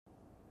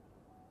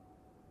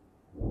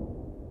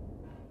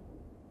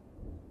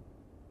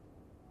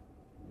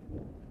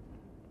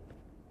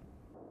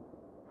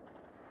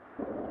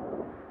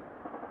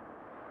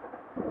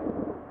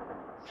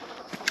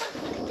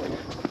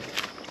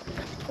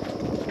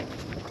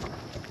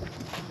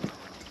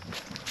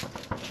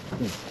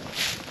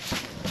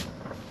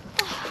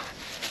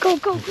Go,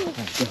 go, go.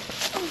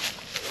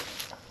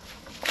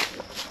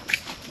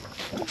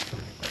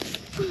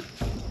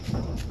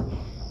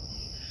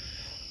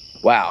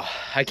 Wow,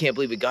 I can't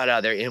believe we got out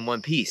of there in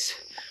one piece.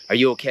 Are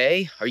you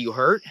okay? Are you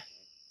hurt?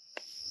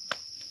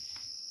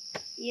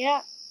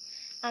 Yeah,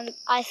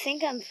 I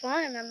think I'm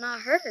fine. I'm not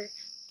hurt.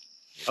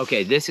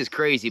 Okay, this is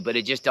crazy, but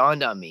it just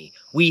dawned on me.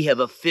 We have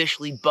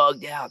officially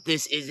bugged out.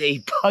 This is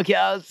a bug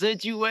out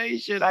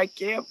situation. I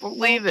can't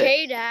believe it.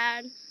 Okay,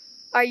 Dad.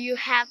 Are you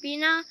happy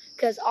now?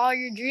 Because all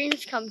your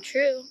dreams come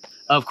true.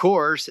 Of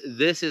course,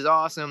 this is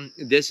awesome.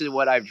 This is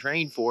what I've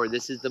trained for.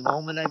 This is the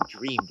moment I've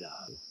dreamed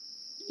of.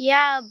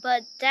 Yeah,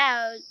 but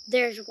Dad,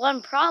 there's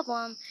one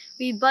problem.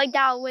 We bugged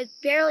out with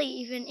barely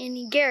even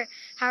any gear.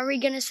 How are we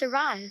going to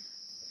survive?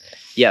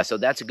 Yeah, so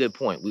that's a good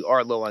point. We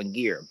are low on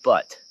gear,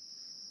 but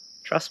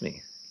trust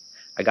me,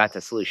 I got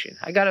the solution.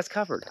 I got us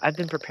covered. I've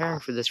been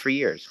preparing for this for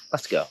years.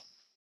 Let's go.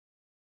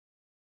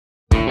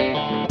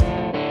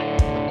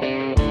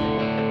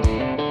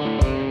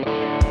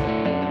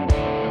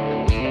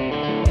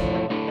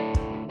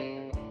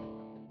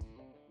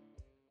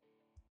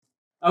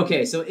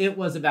 Okay, so it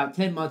was about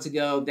 10 months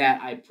ago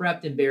that I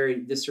prepped and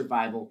buried the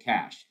survival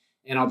cache.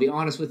 And I'll be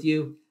honest with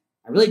you,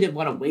 I really didn't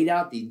want to wait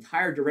out the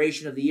entire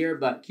duration of the year,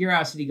 but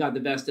curiosity got the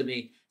best of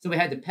me. So we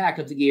had to pack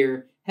up the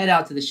gear, head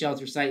out to the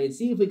shelter site, and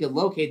see if we could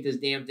locate this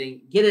damn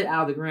thing, get it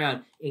out of the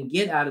ground, and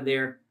get out of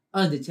there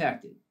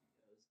undetected.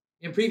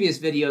 In previous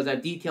videos,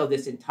 I've detailed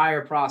this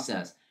entire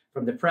process,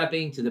 from the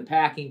prepping, to the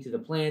packing, to the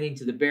planning,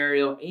 to the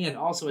burial, and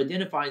also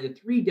identifying the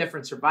 3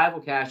 different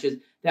survival caches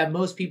that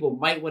most people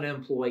might want to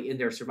employ in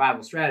their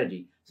survival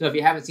strategy. So if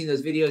you haven't seen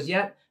those videos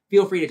yet,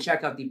 feel free to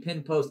check out the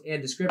pinned post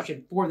and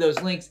description for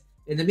those links.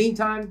 In the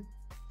meantime,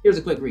 here's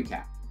a quick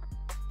recap.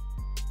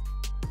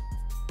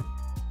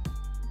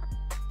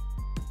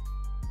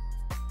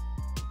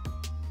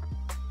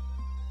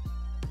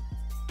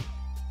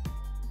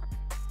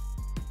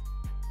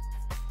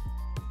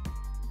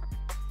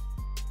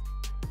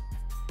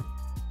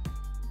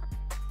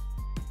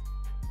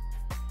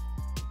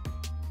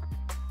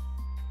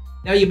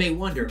 Now you may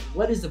wonder,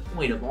 what is the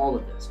point of all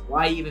of this?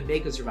 Why even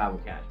make a survival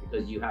cache?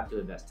 Because you have to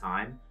invest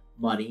time,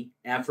 money,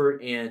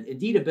 effort, and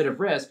indeed a bit of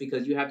risk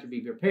because you have to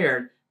be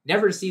prepared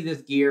never to see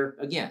this gear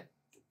again.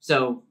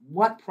 So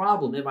what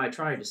problem am I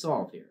trying to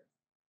solve here?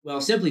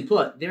 Well, simply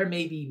put, there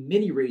may be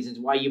many reasons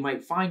why you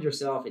might find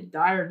yourself in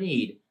dire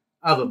need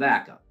of a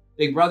backup.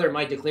 Big Brother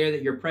might declare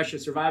that your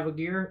precious survival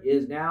gear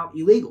is now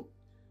illegal.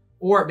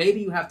 Or maybe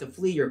you have to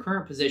flee your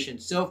current position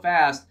so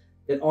fast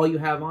that all you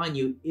have on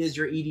you is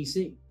your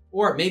EDC.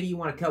 Or maybe you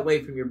want to cut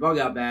away from your bug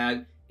out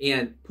bag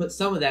and put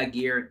some of that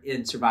gear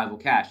in survival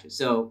caches.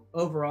 So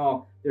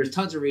overall, there's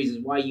tons of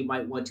reasons why you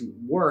might want to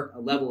work a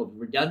level of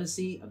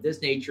redundancy of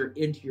this nature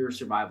into your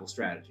survival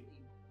strategy.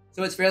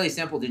 So it's fairly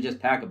simple to just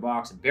pack a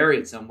box and bury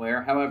it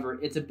somewhere. However,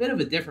 it's a bit of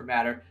a different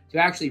matter to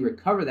actually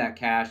recover that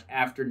cache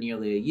after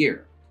nearly a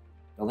year.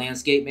 The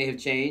landscape may have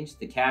changed,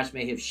 the cache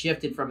may have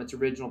shifted from its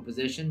original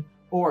position,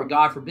 or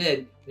God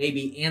forbid,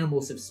 maybe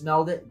animals have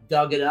smelled it,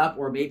 dug it up,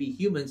 or maybe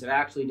humans have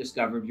actually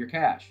discovered your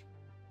cache.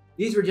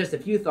 These were just a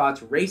few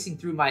thoughts racing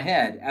through my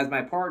head as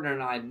my partner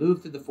and I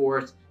moved through the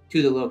forest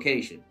to the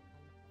location.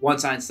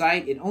 Once on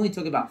site, it only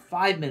took about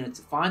 5 minutes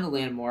to find the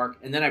landmark,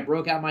 and then I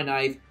broke out my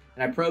knife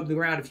and I probed the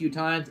ground a few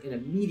times and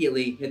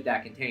immediately hit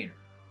that container.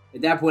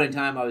 At that point in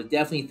time, I was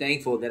definitely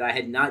thankful that I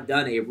had not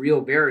done a real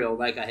burial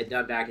like I had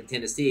done back in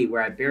Tennessee,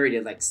 where I buried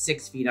it like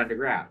 6 feet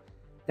underground.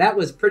 That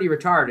was pretty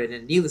retarded,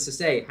 and needless to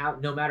say,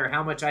 no matter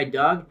how much I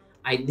dug,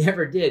 I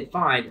never did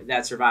find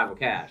that survival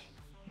cache.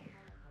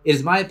 It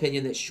is my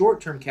opinion that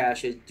short-term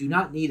caches do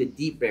not need a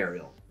deep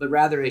burial, but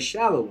rather a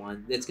shallow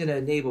one that's going to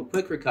enable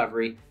quick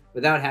recovery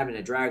without having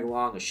to drag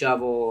along a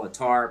shovel, a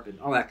tarp, and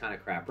all that kind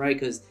of crap, right?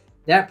 Because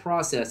that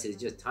process is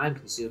just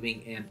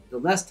time-consuming, and the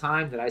less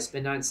time that I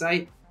spend on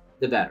site,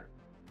 the better.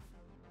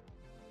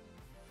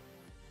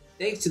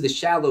 Thanks to the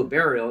shallow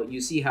burial,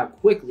 you see how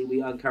quickly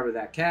we uncover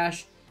that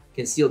cache,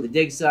 conceal the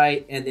dig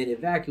site, and then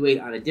evacuate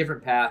on a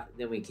different path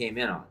than we came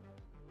in on.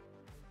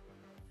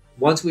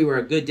 Once we were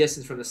a good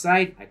distance from the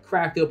site, I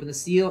cracked open the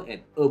seal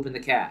and opened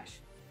the cache.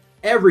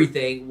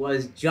 Everything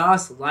was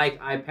just like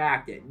I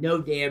packed it. No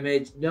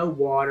damage, no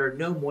water,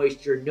 no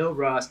moisture, no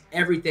rust.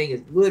 Everything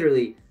is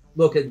literally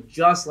looking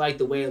just like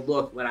the way it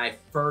looked when I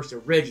first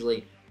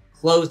originally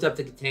closed up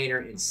the container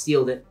and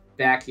sealed it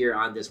back here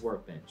on this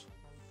workbench.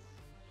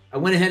 I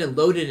went ahead and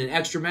loaded an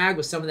extra mag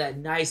with some of that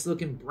nice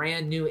looking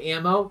brand new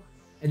ammo,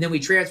 and then we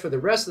transferred the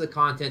rest of the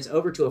contents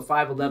over to a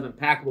 511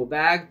 packable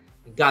bag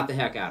and got the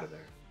heck out of there.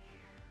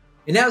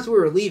 And as we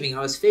were leaving,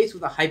 I was faced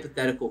with a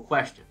hypothetical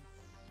question.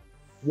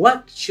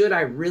 What should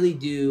I really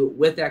do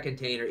with that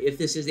container if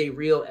this is a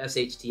real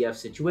SHTF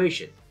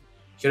situation?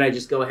 Should I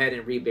just go ahead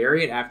and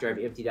rebury it after I've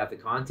emptied out the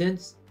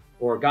contents?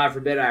 Or God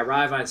forbid I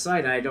arrive on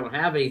site and I don't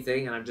have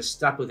anything and I'm just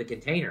stuck with a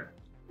container.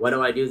 What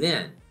do I do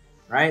then?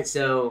 Right?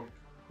 So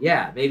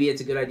yeah, maybe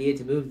it's a good idea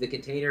to move the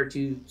container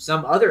to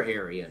some other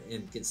area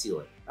and conceal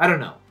it. I don't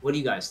know. What do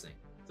you guys think?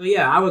 So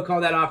yeah, I would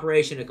call that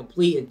operation a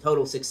complete and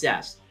total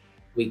success.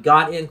 We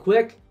got in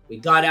quick, we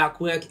got out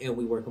quick, and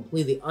we were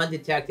completely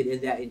undetected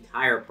in that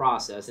entire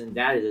process. And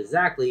that is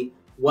exactly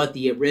what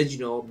the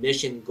original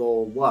mission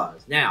goal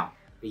was. Now,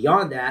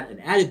 beyond that, an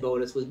added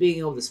bonus was being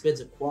able to spend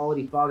some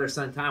quality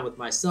father-son time with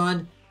my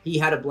son. He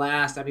had a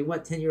blast. I mean,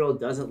 what 10-year-old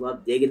doesn't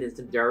love digging in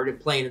some dirt and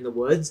playing in the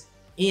woods?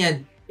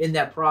 And in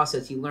that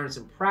process, he learned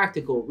some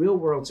practical,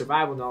 real-world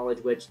survival knowledge,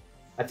 which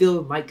I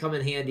feel might come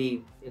in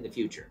handy in the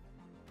future.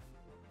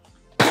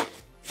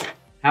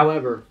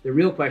 However, the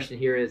real question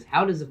here is,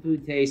 how does the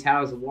food taste?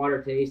 How does the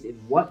water taste? In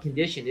what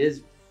condition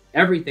is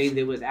everything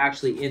that was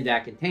actually in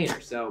that container?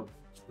 So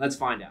let's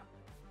find out.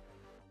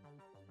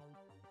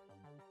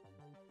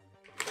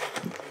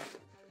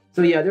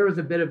 So yeah, there was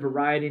a bit of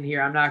variety in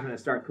here. I'm not going to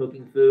start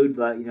cooking food,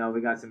 but you know,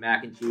 we got some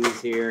mac and cheese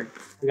here.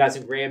 We got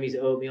some Grammy's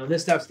oatmeal.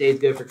 This stuff stays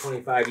good for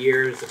 25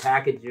 years. The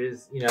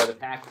packages, you know, the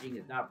packaging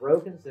is not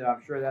broken, so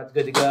I'm sure that's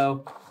good to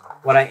go.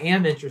 What I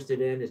am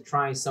interested in is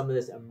trying some of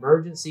this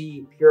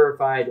emergency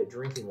purified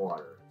drinking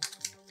water.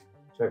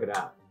 Check it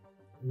out.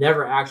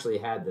 Never actually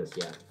had this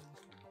yet.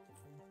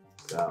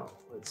 So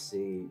let's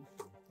see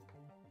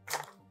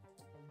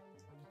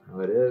how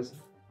it is.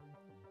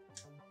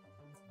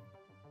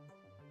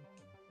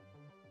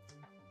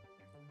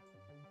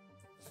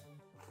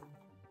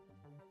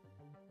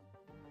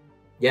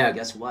 Yeah,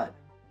 guess what?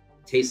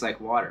 Tastes like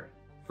water.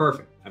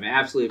 Perfect. I mean,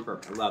 absolutely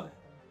perfect. I love it.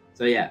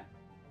 So yeah,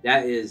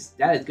 that is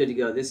good to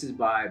go. This is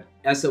by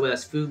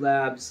SOS Food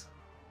Labs.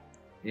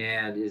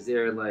 And is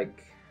there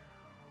like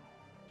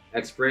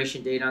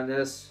expiration date on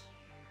this?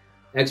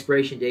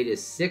 Expiration date is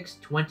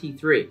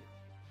 6/23.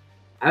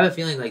 I have a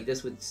feeling like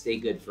this would stay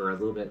good for a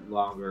little bit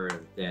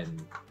longer than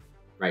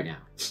right now.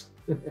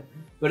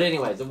 But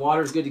anyways, the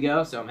water's good to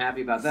go, so I'm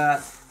happy about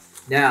that.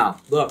 Now,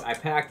 look, I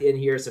packed in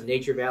here some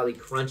Nature Valley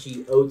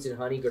crunchy oats and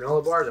honey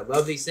granola bars. I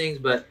love these things,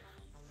 but,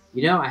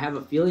 you know, I have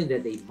a feeling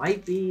that they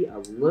might be a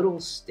little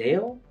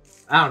stale.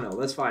 I don't know.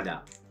 Let's find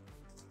out.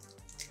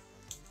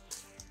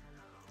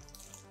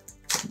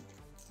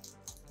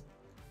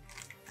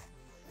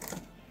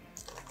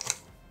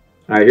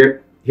 All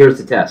right, here's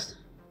the test.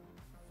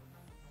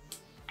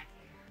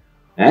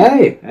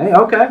 Hey,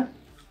 okay.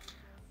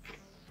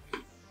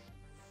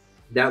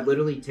 That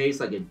literally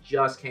tastes like it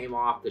just came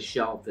off the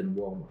shelf in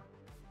Walmart.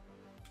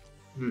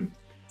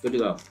 Good to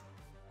go.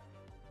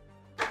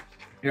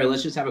 Here,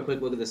 let's just have a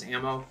quick look at this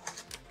ammo.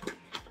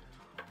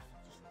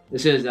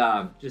 This is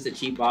just a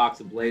cheap box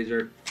of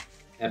Blazer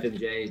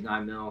FMJs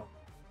 9mm.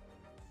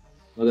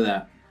 Look at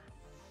that.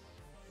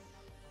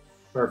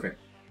 Perfect.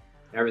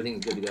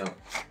 Everything's good to go.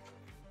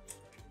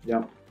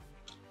 Yep.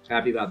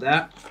 Happy about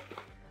that.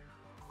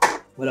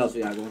 What else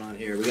we got going on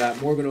here? We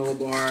got more granola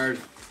bars,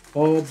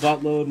 whole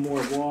buttload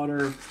more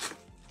water.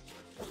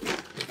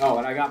 Oh,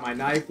 and I got my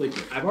knife, which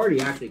I've already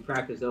actually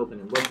cracked this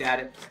open and looked at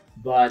it,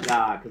 but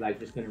because I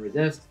just couldn't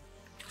resist.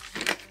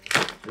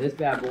 This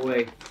bad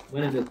boy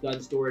went in this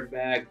gun storage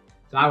bag,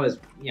 so I was,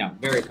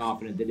 very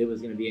confident that it was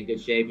going to be in good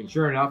shape, and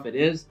sure enough, it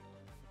is.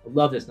 I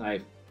love this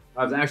knife.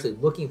 I was actually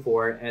looking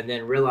for it, and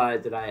then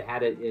realized that I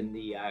had it in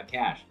the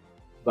cache.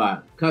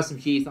 But custom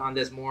sheath on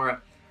this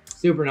Mora,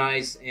 super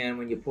nice, and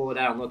when you pull it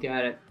out and look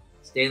at it,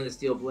 stainless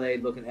steel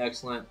blade, looking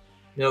excellent,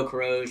 no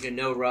corrosion,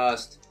 no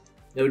rust.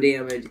 No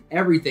damage.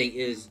 Everything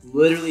is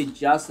literally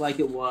just like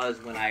it was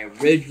when I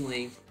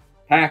originally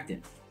packed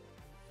it,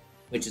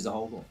 which is a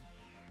whole goal.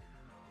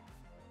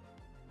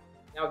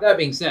 Now, with that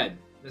being said,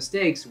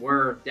 mistakes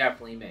were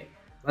definitely made.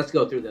 Let's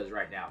go through those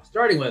right now.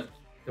 Starting with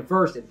the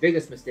first and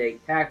biggest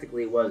mistake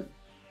tactically was,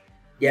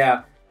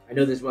 I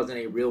know this wasn't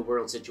a real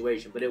world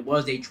situation, but it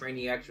was a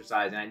training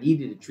exercise, and I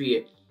needed to treat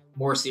it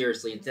more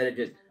seriously instead of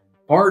just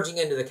barging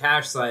into the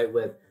cache site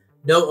with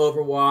no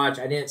overwatch.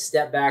 I didn't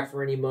step back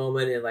for any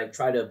moment and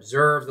try to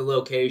observe the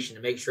location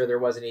to make sure there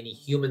wasn't any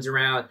humans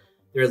around.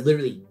 There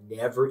literally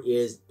never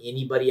is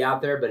anybody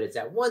out there, but it's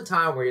at one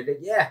time where you think,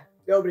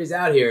 nobody's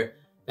out here,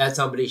 that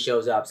somebody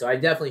shows up. So I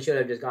definitely should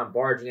have just gone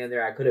barging in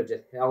there. I could have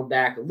just held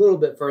back a little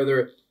bit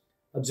further,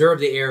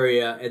 observed the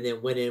area, and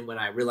then went in when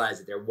I realized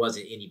that there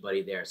wasn't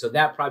anybody there. So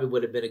that probably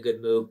would have been a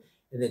good move.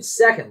 And then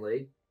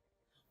secondly,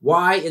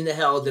 why in the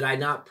hell did I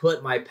not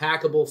put my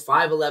packable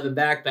 511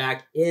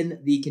 backpack in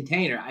the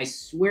container? I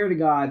swear to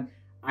God,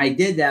 I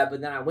did that,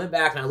 but then I went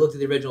back and I looked at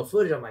the original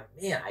footage. I'm like,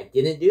 man, I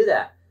didn't do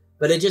that.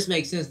 But it just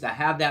makes sense to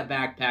have that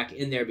backpack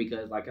in there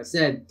because, like I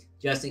said,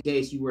 just in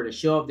case you were to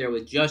show up there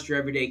with just your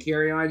everyday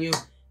carry on you,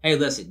 hey,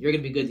 listen, you're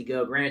going to be good to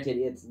go. Granted,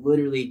 it's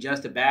literally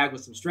just a bag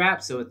with some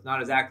straps, so it's not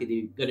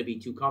exactly going to be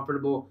too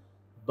comfortable,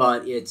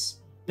 but it's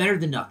better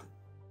than nothing.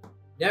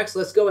 Next,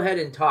 let's go ahead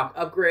and talk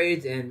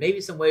upgrades and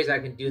maybe some ways I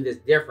can do this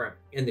different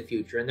in the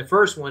future. And the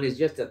first one is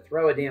just to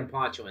throw a damn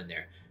poncho in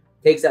there.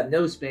 Takes up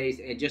no space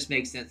and it just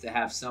makes sense to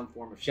have some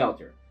form of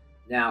shelter.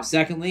 Now,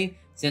 secondly,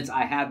 since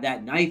I have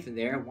that knife in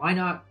there, why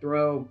not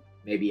throw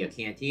maybe a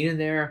canteen in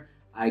there?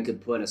 I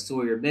could put a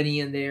Sawyer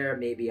Mini in there,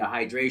 maybe a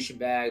hydration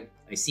bag,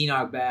 a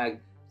CNOG bag,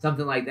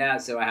 something like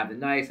that. So I have the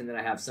knife and then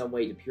I have some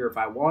way to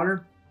purify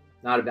water.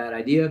 Not a bad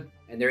idea.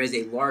 And there is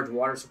a large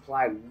water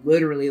supply,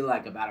 literally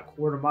about a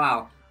quarter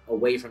mile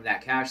away from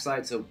that cache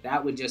site, so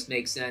that would just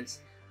make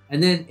sense.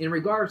 And then in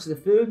regards to the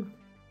food,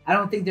 I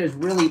don't think there's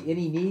really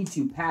any need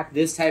to pack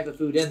this type of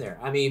food in there.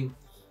 I mean,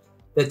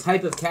 the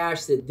type of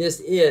cash that this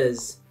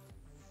is,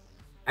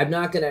 I'm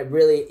not going to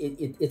really,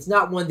 it's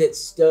not one that's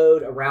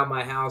stowed around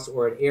my house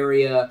or an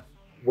area,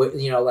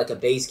 like a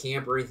base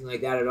camp or anything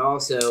like that at all.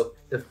 So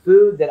the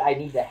food that I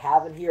need to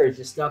have in here is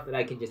just stuff that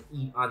I can just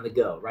eat on the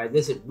go, right?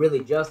 This is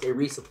really just a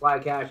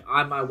resupply cache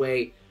on my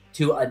way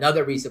to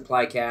another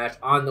resupply cache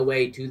on the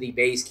way to the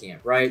base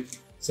camp, right?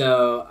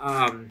 So,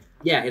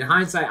 yeah, in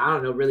hindsight, I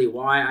don't know really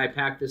why I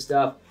packed this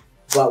stuff,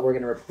 but we're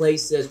going to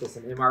replace this with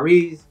some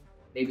MREs,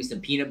 maybe some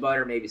peanut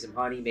butter, maybe some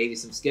honey, maybe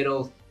some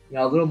Skittles,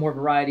 a little more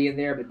variety in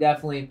there, but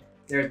definitely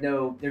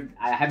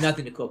I have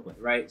nothing to cook with,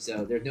 right?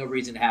 So there's no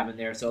reason to have in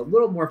there. So a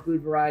little more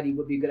food variety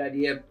would be a good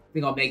idea. I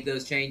think I'll make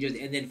those changes.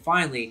 And then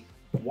finally,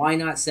 why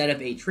not set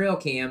up a trail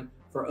cam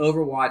for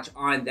Overwatch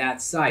on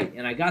that site?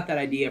 And I got that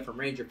idea from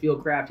Ranger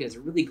Fieldcraft. He has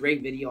a really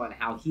great video on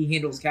how he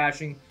handles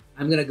caching.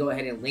 I'm going to go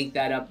ahead and link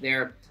that up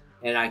there.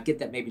 And I get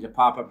that maybe to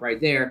pop up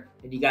right there.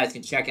 And you guys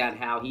can check out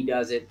how he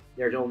does it.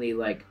 There's only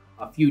like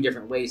a few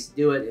different ways to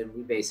do it, and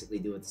we basically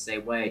do it the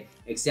same way,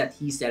 except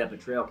he set up a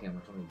trail cam,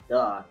 which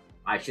duh,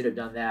 I should have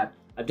done that.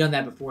 I've done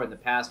that before in the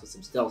past with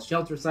some stealth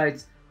shelter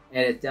sites,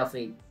 and it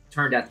definitely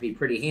turned out to be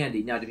pretty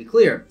handy. Now, to be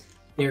clear,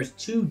 there's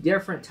two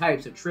different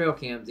types of trail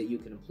cams that you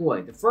can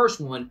employ. The first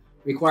one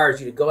requires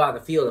you to go out in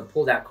the field and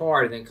pull that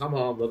card, and then come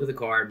home, look at the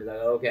card, and be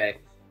like, okay,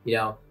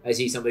 I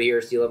see somebody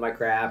here stealing my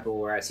crap,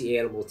 or I see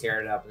animals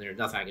tearing it up, and there's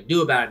nothing I can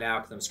do about it now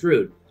because I'm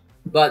screwed.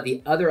 But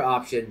the other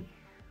option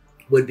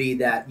would be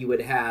that you would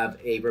have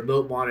a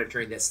remote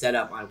monitoring that's set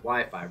up on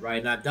Wi-Fi, right?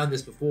 And I've done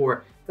this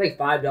before. It's like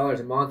 $5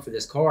 a month for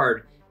this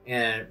card,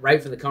 and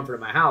right from the comfort of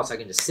my house, I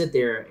can just sit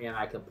there and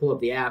I can pull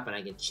up the app and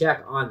I can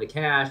check on the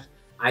cache.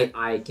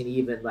 I can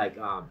even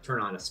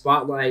turn on a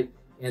spotlight,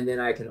 and then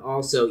I can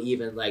also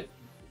even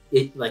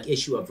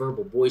issue a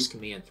verbal voice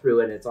command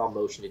through it. And it's all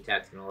motion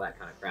detected and all that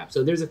kind of crap.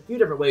 So there's a few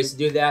different ways to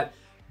do that,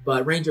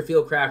 but Ranger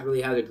Fieldcraft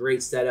really has a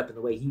great setup, and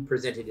the way he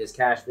presented his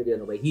cache video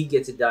and the way he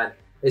gets it done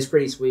is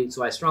pretty sweet.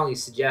 So I strongly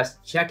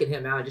suggest checking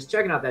him out, just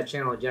checking out that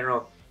channel in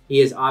general.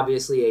 He is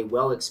obviously a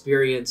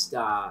well-experienced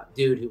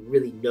dude who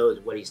really knows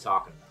what he's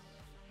talking about.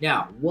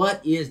 Now,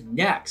 what is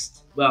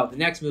next? Well, the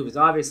next move is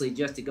obviously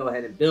just to go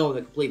ahead and build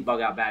a complete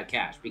bug-out bag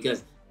cache,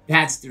 because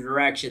that's the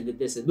direction that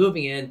this is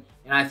moving in,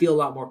 and I feel a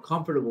lot more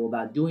comfortable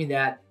about doing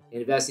that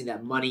and investing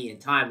that money and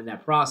time in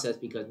that process,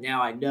 because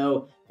now I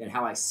know that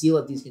how I seal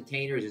up these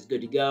containers is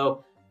good to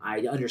go.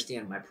 I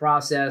understand my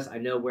process. I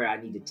know where I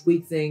need to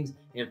tweak things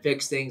and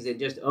fix things. And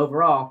just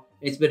overall,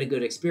 it's been a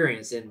good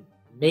experience. And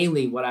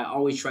mainly what I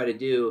always try to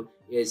do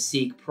is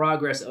seek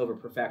progress over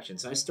perfection.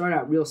 So I start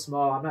out real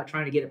small. I'm not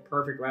trying to get it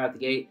perfect right out the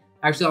gate.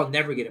 Actually, I'll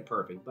never get it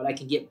perfect, but I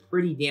can get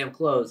pretty damn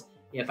close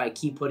if I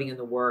keep putting in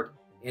the work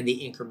and the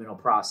incremental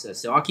process.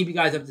 So I'll keep you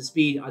guys up to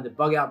speed on the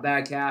bug out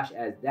bag cache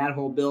as that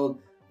whole build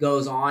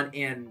goes on.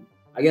 And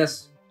I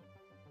guess,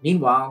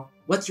 meanwhile,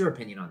 what's your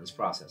opinion on this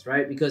process,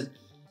 right? Because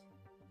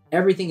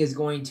everything is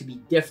going to be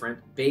different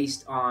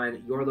based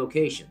on your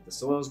location. The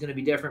soil is going to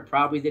be different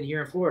probably than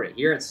here in Florida.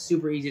 Here it's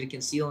super easy to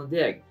conceal and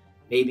dig.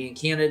 Maybe in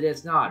Canada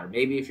it's not. Or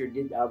maybe if you're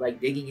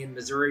digging in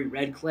Missouri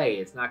red clay,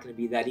 it's not going to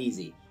be that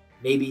easy.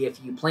 Maybe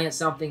if you plant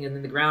something and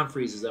then the ground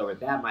freezes over,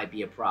 that might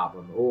be a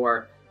problem.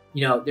 Or,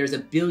 there's a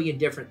billion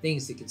different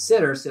things to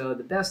consider. So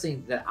the best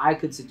thing that I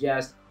could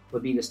suggest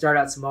would be to start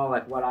out small,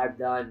 like what I've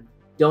done.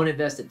 Don't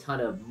invest a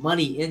ton of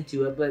money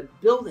into it, but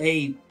build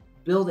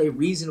a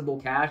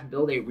reasonable cache,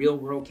 build a real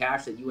world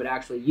cache that you would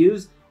actually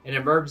use in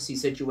an emergency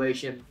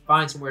situation,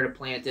 find somewhere to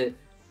plant it,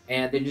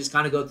 and then just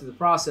kind of go through the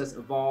process,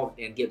 evolve,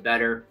 and get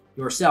better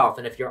yourself.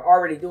 And if you're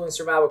already doing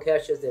survival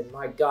caches, then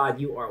my God,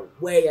 you are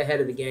way ahead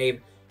of the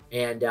game,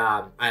 and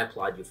I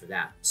applaud you for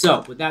that.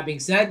 So with that being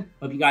said,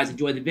 hope you guys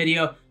enjoyed the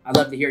video. I'd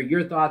love to hear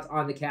your thoughts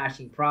on the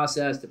caching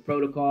process, the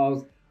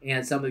protocols,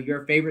 and some of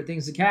your favorite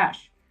things to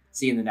cache.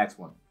 See you in the next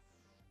one.